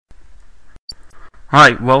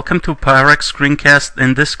Hi, welcome to PyRx Screencast.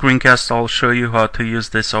 In this screencast I'll show you how to use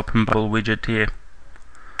this Open Babel widget here.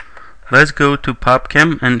 Let's go to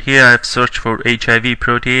PubChem, and here I've searched for HIV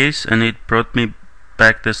protease and it brought me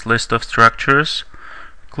back this list of structures.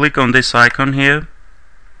 Click on this icon here,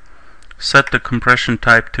 set the compression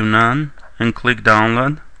type to none and click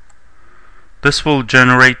download. This will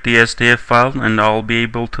generate the SDF file and I'll be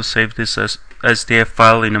able to save this as SDF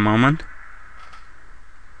file in a moment.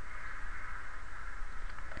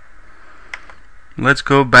 Let's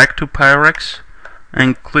go back to PyRx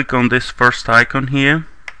and click on this first icon here.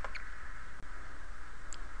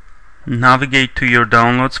 Navigate to your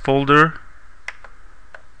downloads folder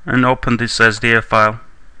and open this SDF file.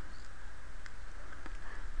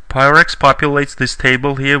 PyRx populates this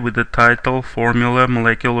table here with the title, formula,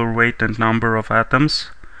 molecular weight and number of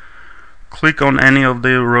atoms. Click on any of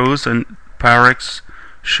the rows and PyRx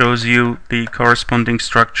shows you the corresponding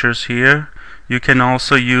structures here. You can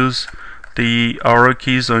also use the arrow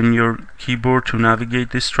keys on your keyboard to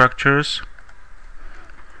navigate these structures.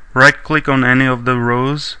 Right click on any of the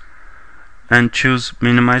rows and choose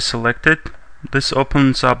minimize selected. This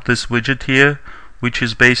opens up this widget here, which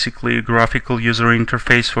is basically a graphical user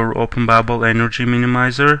interface for Open Babel Energy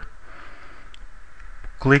Minimizer.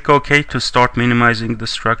 Click OK to start minimizing the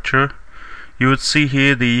structure. You would see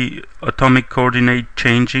here the atomic coordinate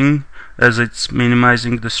changing as it's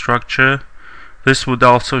minimizing the structure. This would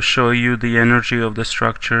also show you the energy of the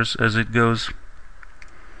structures as it goes.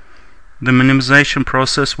 The minimization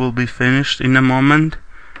process will be finished in a moment,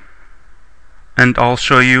 and I'll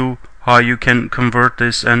show you how you can convert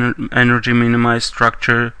this energy minimized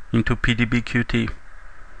structure into PDB-QT.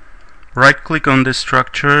 Right click on this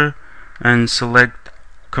structure and select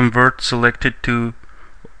convert selected to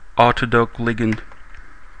Autodock ligand.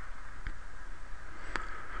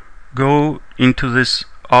 Go into this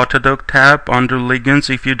Autodock tab under ligands.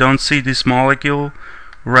 If you don't see this molecule,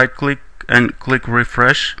 right click and click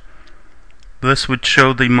refresh. This would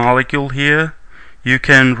show the molecule here. You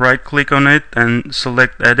can right click on it and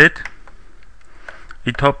select edit.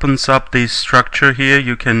 It opens up the structure here.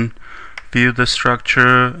 You can view the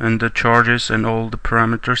structure and the charges and all the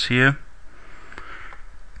parameters here.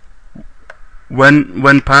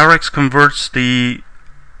 When PyRx converts the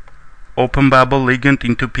Open Babel ligand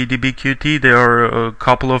into PDB-QT, there are a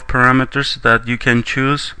couple of parameters that you can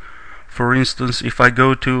choose. For instance, if I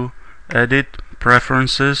go to Edit,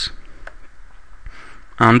 Preferences,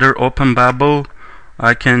 under Open Babel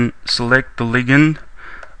I can select the ligand,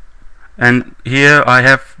 and here I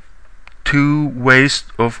have two ways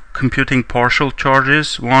of computing partial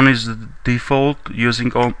charges. One is the default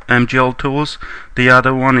using MGL tools, the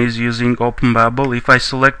other one is using Open Babel. If I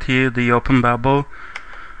select here the Open Babel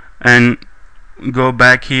and go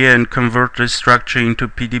back here and convert this structure into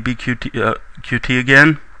PDB-QT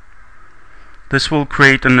again, this will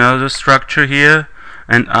create another structure here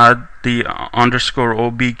and add the underscore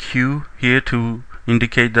OBQ here to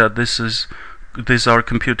indicate that these are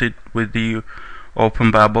computed with the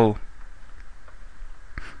Open Babel.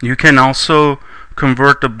 You can also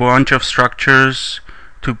convert a bunch of structures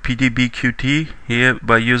to PDB-QT here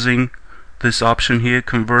by using this option here,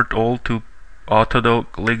 convert all to Autodock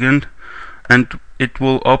ligand, and it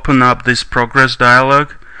will open up this progress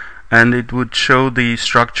dialog and it would show the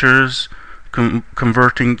structures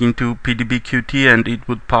converting into PDB-QT, and it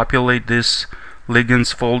would populate this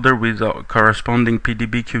ligands folder with corresponding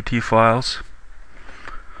PDB-QT files.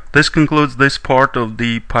 This concludes this part of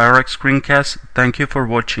the PyRx screencast. Thank you for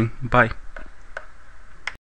watching. Bye.